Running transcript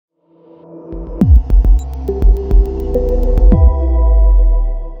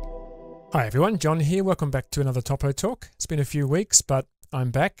Hi everyone, John here. Welcome back to another TopoTalk. It's been a few weeks, but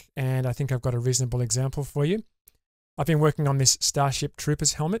I'm back and I think I've got a reasonable example for you. I've been working on this Starship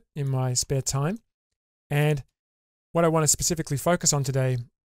Troopers helmet in my spare time, and what I want to specifically focus on today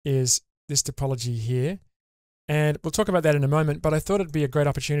is this topology here, and we'll talk about that in a moment, but I thought it'd be a great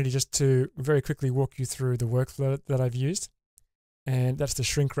opportunity just to very quickly walk you through the workflow that I've used, and that's the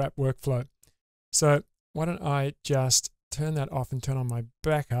shrink wrap workflow. So why don't I just turn that off and turn on my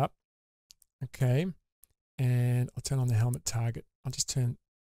backup. Okay, and I'll turn on the helmet target. I'll just turn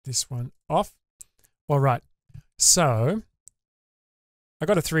this one off. All right, so I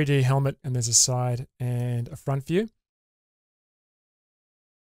got a 3D helmet and there's a side and a front view.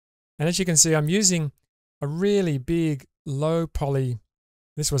 And as you can see, I'm using a really big low poly,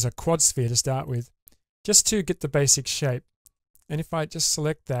 this was a quad sphere to start with, just to get the basic shape. And if I just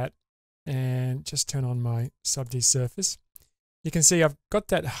select that and just turn on my sub-D surface, you can see I've got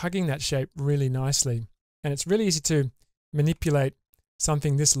that hugging that shape really nicely, and it's really easy to manipulate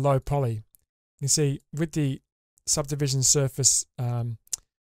something this low poly. You see with the subdivision surface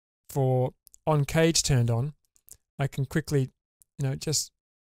for on cage turned on, I can quickly, just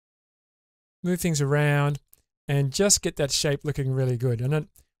move things around and just get that shape looking really good. And then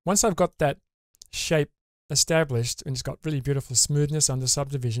once I've got that shape established and it's got really beautiful smoothness under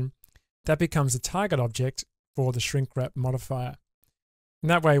subdivision, that becomes the target object for the shrink wrap modifier. And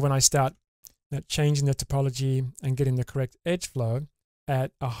that way, when I start changing the topology and getting the correct edge flow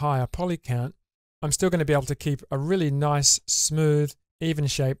at a higher poly count, I'm still going to be able to keep a really nice, smooth, even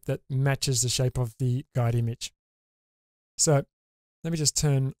shape that matches the shape of the guide image. So let me just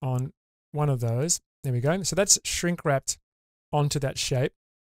turn on one of those. There we go. So that's shrink wrapped onto that shape,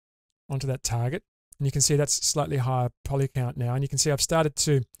 onto that target. And you can see that's slightly higher poly count now. And you can see I've started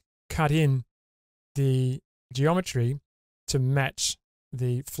to cut in the geometry to match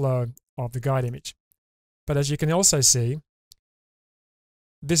the flow of the guide image. But as you can also see,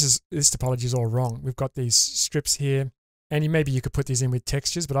 this topology is all wrong. We've got these strips here, and maybe you could put these in with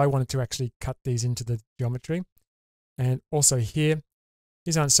textures, but I wanted to actually cut these into the geometry. And also here,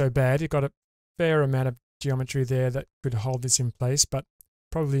 these aren't so bad. You've got a fair amount of geometry there that could hold this in place, but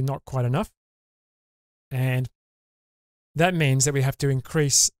probably not quite enough. And that means that we have to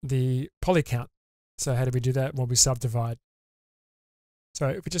increase the poly count. So how do we do that? Well, we subdivide. So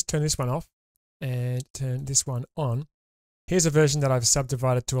if we just turn this one off and turn this one on, here's a version that I've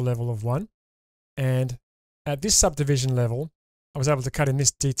subdivided to a level of 1. And at this subdivision level, I was able to cut in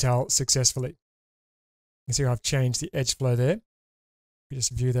this detail successfully. You can see I've changed the edge flow there. We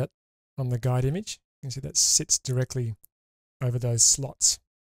just view that on the guide image. You can see that sits directly over those slots.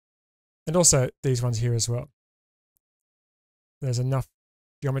 And also these ones here as well. There's enough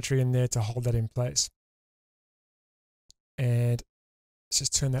geometry in there to hold that in place. And let's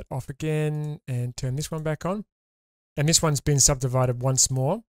just turn that off again and turn this one back on. And this one's been subdivided once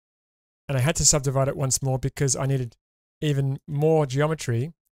more. And I had to subdivide it once more because I needed even more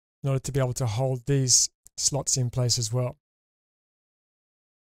geometry in order to be able to hold these slots in place as well.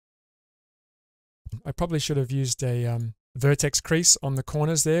 I probably should have used a vertex crease on the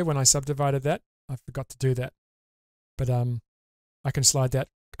corners there when I subdivided that. I forgot to do that. But I can slide that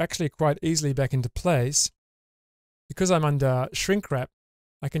actually quite easily back into place. Because I'm under shrink wrap,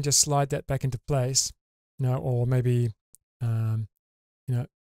 I can just slide that back into place, or maybe,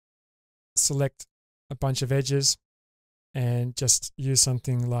 select a bunch of edges and just use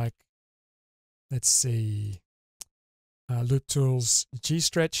something like, let's see, Loop Tools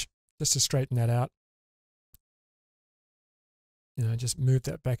G-Stretch, just to straighten that out. Just move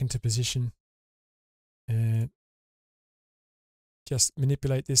that back into position and just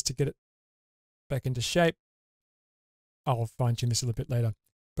manipulate this to get it back into shape. I'll fine tune this a little bit later.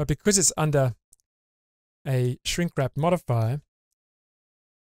 But because it's under a shrink wrap modifier,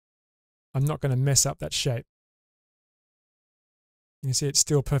 I'm not going to mess up that shape. You can see it's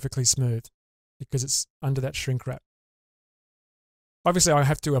still perfectly smooth because it's under that shrink wrap. Obviously, I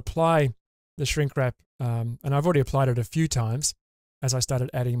have to apply the shrink wrap, and I've already applied it a few times as I started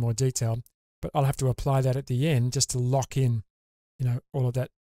adding more detail, but I'll have to apply that at the end just to lock in, all of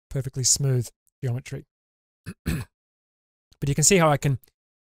that perfectly smooth geometry. But you can see how I can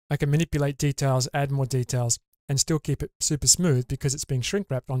manipulate details, add more details, and still keep it super smooth because it's being shrink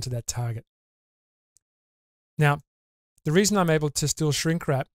wrapped onto that target. Now, the reason I'm able to still shrink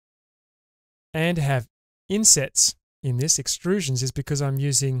wrap and have insets in this, extrusions, is because I'm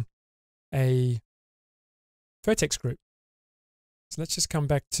using a vertex group. So let's just come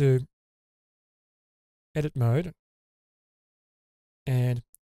back to edit mode, and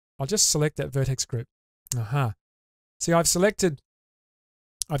I'll just select that vertex group. See, I've selected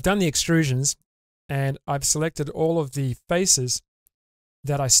I've done the extrusions and I've selected all of the faces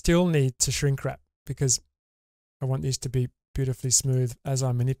that I still need to shrink wrap because I want these to be beautifully smooth as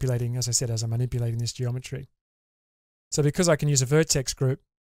I'm manipulating, as I said, as I'm manipulating this geometry. So because I can use a vertex group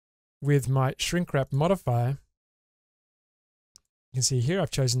with my shrink wrap modifier, you can see here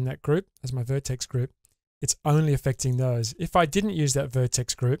I've chosen that group as my vertex group. It's only affecting those. If I didn't use that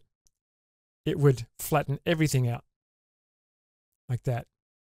vertex group, it would flatten everything out like that.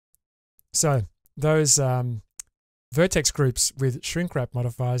 So those vertex groups with shrink wrap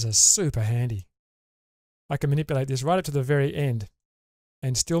modifiers are super handy. I can manipulate this right up to the very end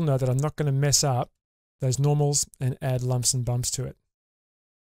and still know that I'm not going to mess up those normals and add lumps and bumps to it.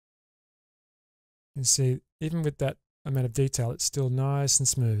 You can see, even with that amount of detail, it's still nice and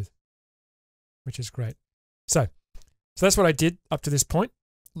smooth, which is great. So that's what I did up to this point.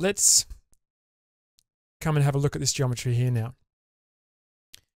 Let's come and have a look at this geometry here now.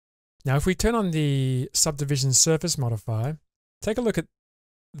 Now, if we turn on the subdivision surface modifier, take a look at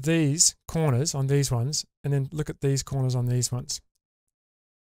these corners on these ones, and then look at these corners on these ones.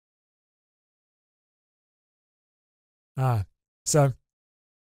 So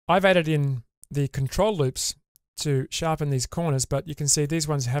I've added in the control loops to sharpen these corners, but you can see these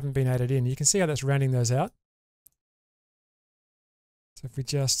ones haven't been added in. You can see how that's rounding those out. So if we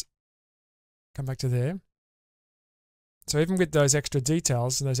just come back to there. So even with those extra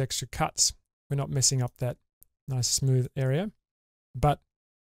details and those extra cuts, we're not messing up that nice smooth area.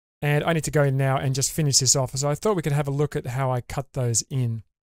 And I need to go in now and just finish this off. So I thought we could have a look at how I cut those in.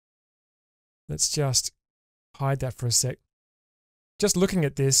 Let's just hide that for a sec. Just looking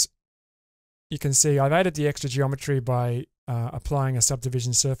at this, you can see I've added the extra geometry by applying a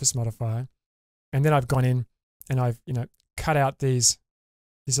subdivision surface modifier. And then I've gone in and I've cut out these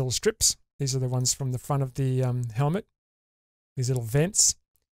little strips. These are the ones from the front of the helmet, these little vents.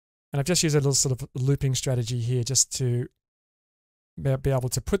 And I've just used a little sort of looping strategy here just to be able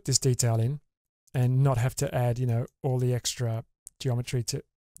to put this detail in and not have to add, all the extra geometry to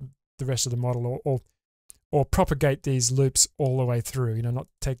the rest of the model, or propagate these loops all the way through, not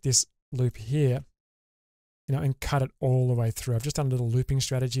take this loop here, and cut it all the way through. I've just done a little looping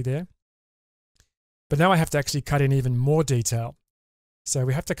strategy there. But now I have to actually cut in even more detail. So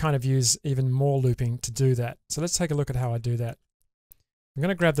we have to kind of use even more looping to do that. So let's take a look at how I do that. I'm going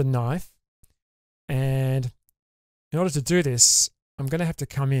to grab the knife, and in order to do this, I'm going to have to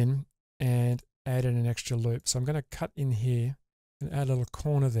come in and add in an extra loop. So I'm going to cut in here and add a little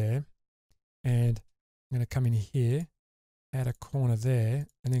corner there, and I'm going to come in here, add a corner there,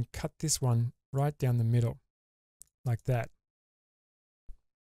 and then cut this one right down the middle like that.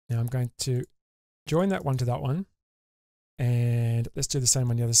 Now I'm going to join that one to that one, and let's do the same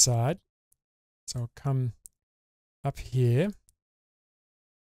on the other side. So I'll come up here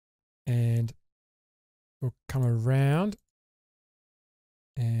and we'll come around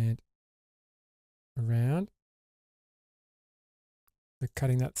and around. We're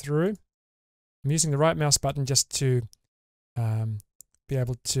cutting that through. I'm using the right mouse button just to be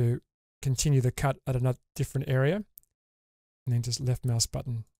able to continue the cut at a different area, and then just left mouse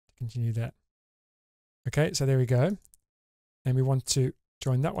button to continue that. Okay, so there we go. And we want to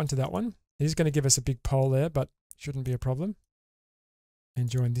join that one to that one. It is going to give us a big pole there, but shouldn't be a problem. And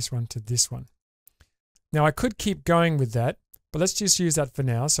join this one to this one. Now I could keep going with that, but let's just use that for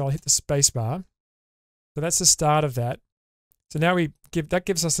now. So I'll hit the space bar. So that's the start of that. So now that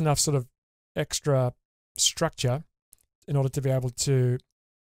gives us enough sort of extra structure in order to be able to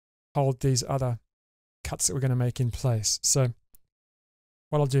hold these other cuts that we're going to make in place. So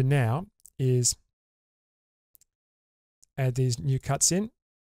what I'll do now is add these new cuts in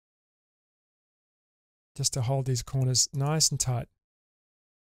just to hold these corners nice and tight.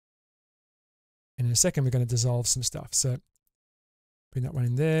 And in a second, we're going to dissolve some stuff. So bring that one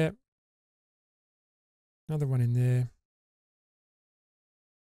in there, another one in there,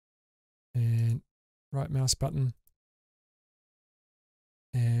 and right mouse button.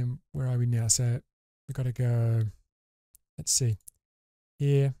 And where are we now? So we've got to go, let's see,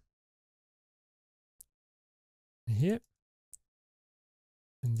 here, and here,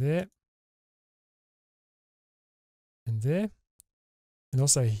 and there, and there, and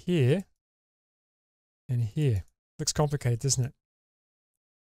also here, and here. Looks complicated, doesn't it?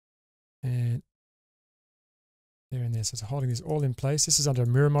 And there and there. So it's holding this all in place. This is under a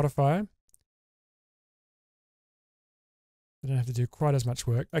mirror modifier. I don't have to do quite as much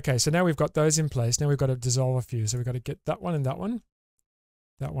work. Okay, so now we've got those in place. Now we've got to dissolve a few. So we've got to get that one and that one,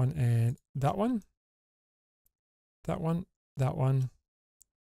 that one and that one, that one, that one,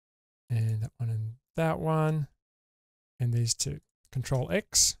 and that one and that one, and these two. Control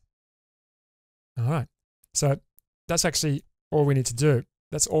X. All right. So that's actually all we need to do.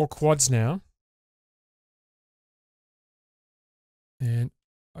 That's all quads now. And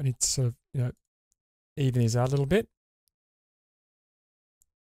I need to sort of, even these out a little bit.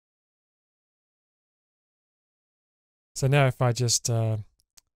 So now if I just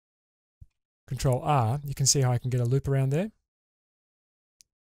Control R, you can see how I can get a loop around there.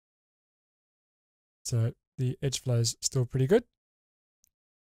 So the edge flow is still pretty good.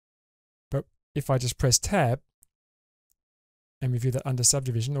 But if I just press Tab and we view that under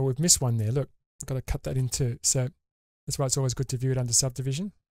subdivision, or we've missed one there, look, I've got to cut that in too. So that's why it's always good to view it under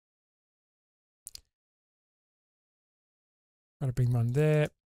subdivision. Got to bring one there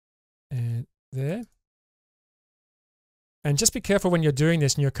and there. And just be careful when you're doing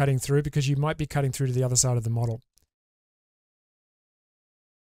this and you're cutting through, because you might be cutting through to the other side of the model.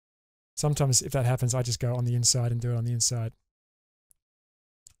 Sometimes if that happens, I just go on the inside and do it on the inside.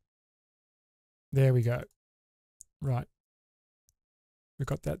 There we go. Right. We've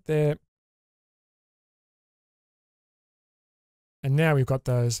got that there. And now we've got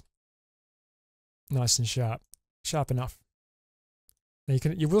those nice and sharp. Sharp enough. Now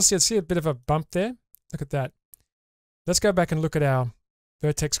you will see a bit of a bump there. Look at that. Let's go back and look at our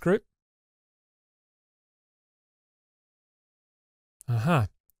vertex group.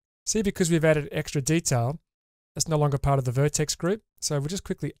 See, because we've added extra detail, that's no longer part of the vertex group. So we'll just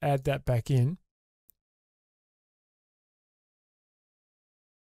quickly add that back in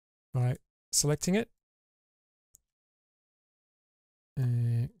by selecting it.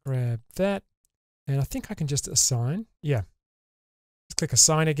 And grab that. And I think I can just assign. Yeah. Just click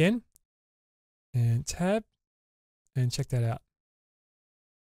Assign again. And Tab. And check that out.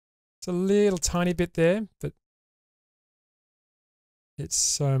 It's a little tiny bit there, but it's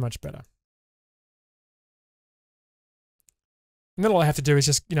so much better. And then all I have to do is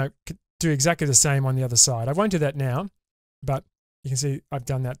just, do exactly the same on the other side. I won't do that now, but you can see I've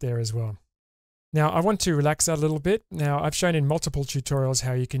done that there as well. Now I want to relax that a little bit. Now I've shown in multiple tutorials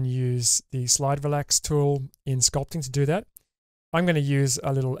how you can use the slide relax tool in sculpting to do that. I'm going to use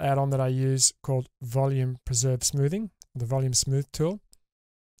a little add-on that I use called Volume Preserve Smoothing, the Volume Smooth tool.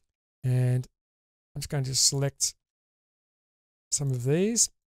 And I'm just going to select some of these.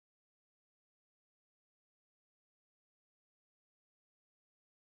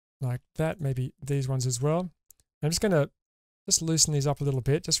 Like that, maybe these ones as well. I'm just going to loosen these up a little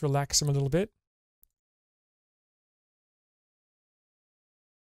bit, just relax them a little bit.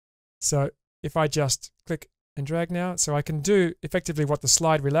 So if I just click and drag now, so I can do effectively what the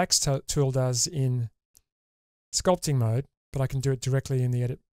slide relax tool does in sculpting mode, but I can do it directly in the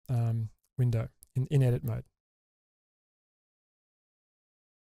edit window, in edit mode.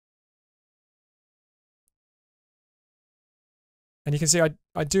 And you can see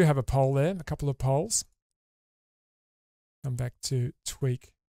I do have a pole there, a couple of poles. Come back to tweak.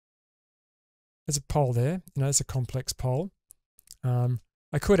 There's a pole there, it's a complex pole.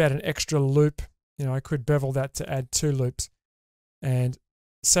 I could add an extra loop. I could bevel that to add 2 loops and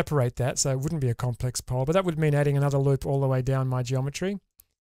separate that so it wouldn't be a complex pole, but that would mean adding another loop all the way down my geometry,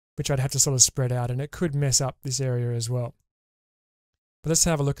 which I'd have to sort of spread out, and it could mess up this area as well. But let's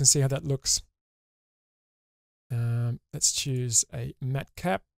have a look and see how that looks. Let's choose a matte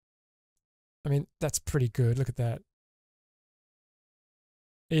cap. I mean, that's pretty good. Look at that.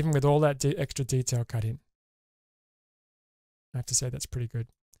 Even with all that extra detail cut in. I have to say that's pretty good.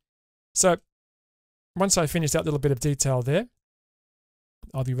 So once I finish that little bit of detail there,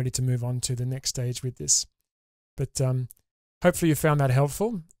 I'll be ready to move on to the next stage with this. But hopefully you found that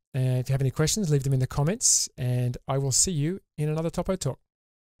helpful. And if you have any questions, leave them in the comments, and I will see you in another Topo Talk.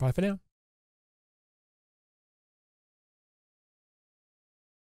 Bye for now.